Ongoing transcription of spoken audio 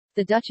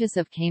The Duchess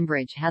of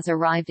Cambridge has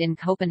arrived in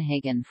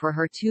Copenhagen for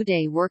her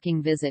two-day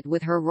working visit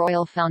with her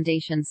Royal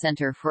Foundation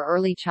Centre for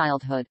Early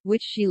Childhood,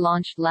 which she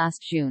launched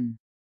last June.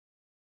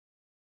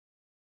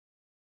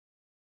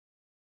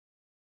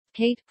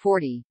 Kate,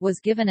 40, was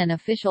given an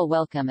official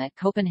welcome at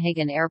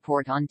Copenhagen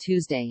Airport on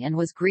Tuesday and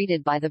was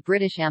greeted by the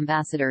British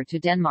ambassador to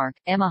Denmark,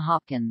 Emma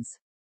Hopkins.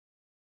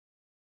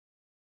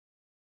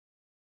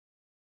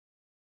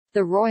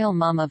 The royal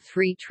mum of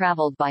three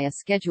travelled by a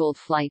scheduled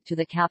flight to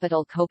the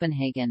capital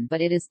Copenhagen, but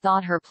it is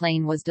thought her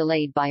plane was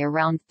delayed by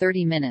around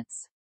 30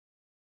 minutes.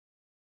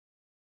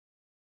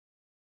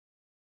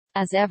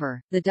 As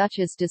ever, the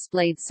Duchess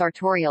displayed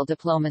sartorial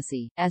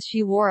diplomacy, as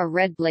she wore a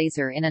red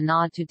blazer in a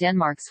nod to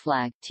Denmark's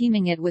flag,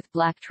 teaming it with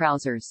black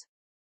trousers.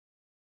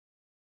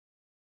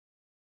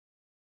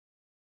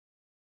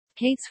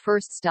 Kate's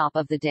first stop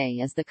of the day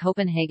is the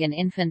Copenhagen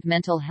Infant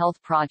Mental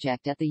Health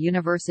Project at the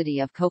University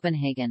of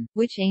Copenhagen,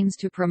 which aims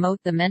to promote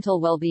the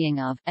mental well-being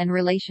of, and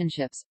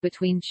relationships,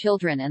 between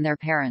children and their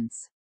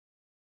parents.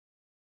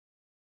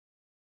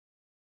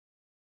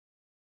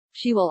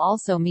 She will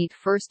also meet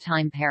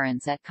first-time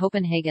parents at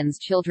Copenhagen's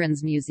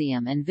Children's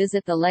Museum and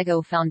visit the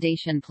Lego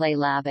Foundation Play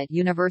Lab at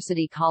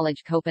University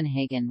College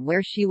Copenhagen,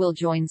 where she will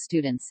join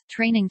students,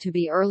 training to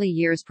be early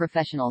years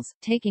professionals,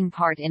 taking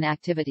part in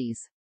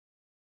activities.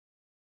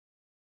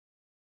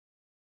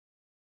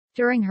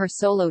 During her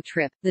solo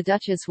trip, the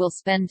Duchess will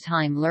spend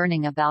time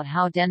learning about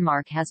how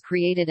Denmark has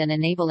created an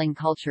enabling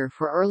culture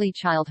for early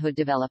childhood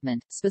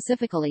development,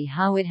 specifically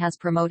how it has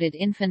promoted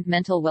infant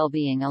mental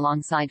well-being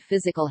alongside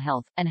physical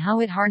health, and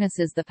how it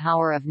harnesses the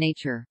power of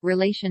nature,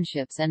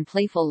 relationships and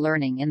playful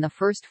learning in the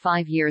first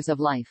 5 years of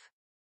life.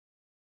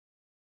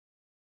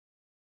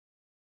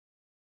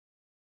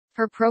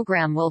 Her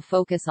program will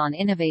focus on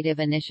innovative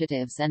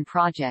initiatives and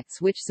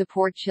projects which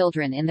support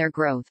children in their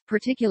growth,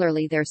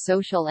 particularly their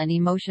social and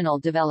emotional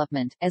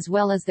development, as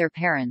well as their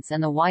parents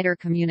and the wider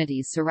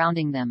communities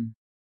surrounding them.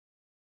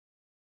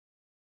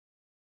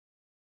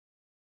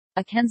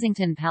 A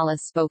Kensington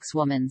Palace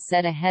spokeswoman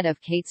said ahead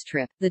of Kate's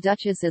trip, "The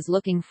Duchess is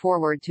looking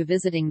forward to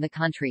visiting the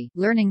country,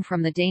 learning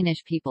from the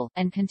Danish people,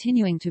 and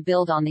continuing to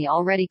build on the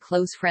already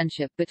close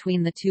friendship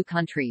between the two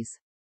countries."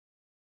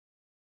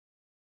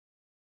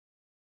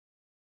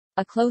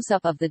 A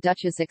close-up of the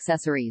Duchess'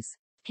 accessories.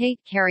 Kate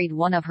carried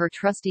one of her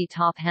trusty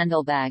top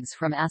handle bags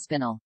from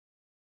Aspinall.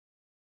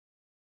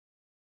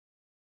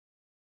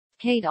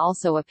 Kate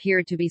also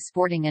appeared to be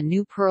sporting a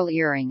new pearl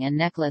earring and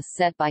necklace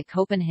set by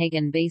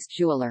Copenhagen-based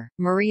jeweler,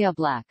 Maria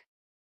Black.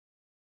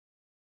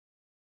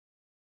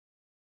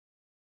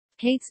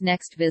 Kate's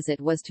next visit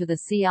was to the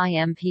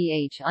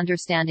CIMPH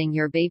Understanding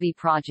Your Baby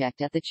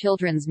project at the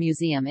Children's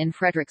Museum in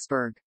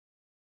Frederiksberg.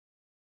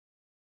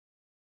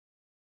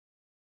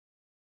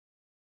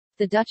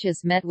 The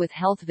Duchess met with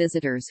health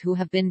visitors who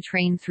have been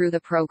trained through the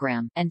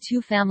program, and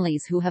 2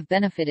 families who have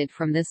benefited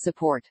from this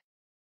support.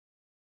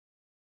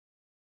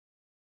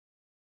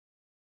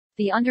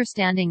 The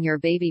Understanding Your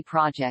Baby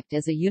project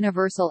is a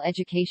universal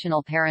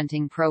educational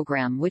parenting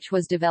program which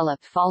was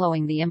developed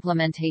following the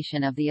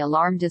implementation of the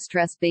Alarm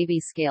Distress Baby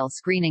Scale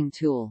screening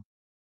tool.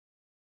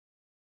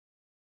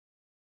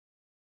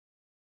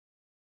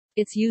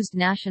 It's used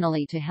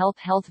nationally to help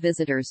health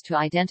visitors to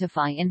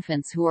identify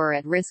infants who are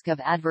at risk of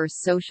adverse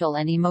social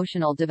and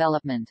emotional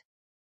development.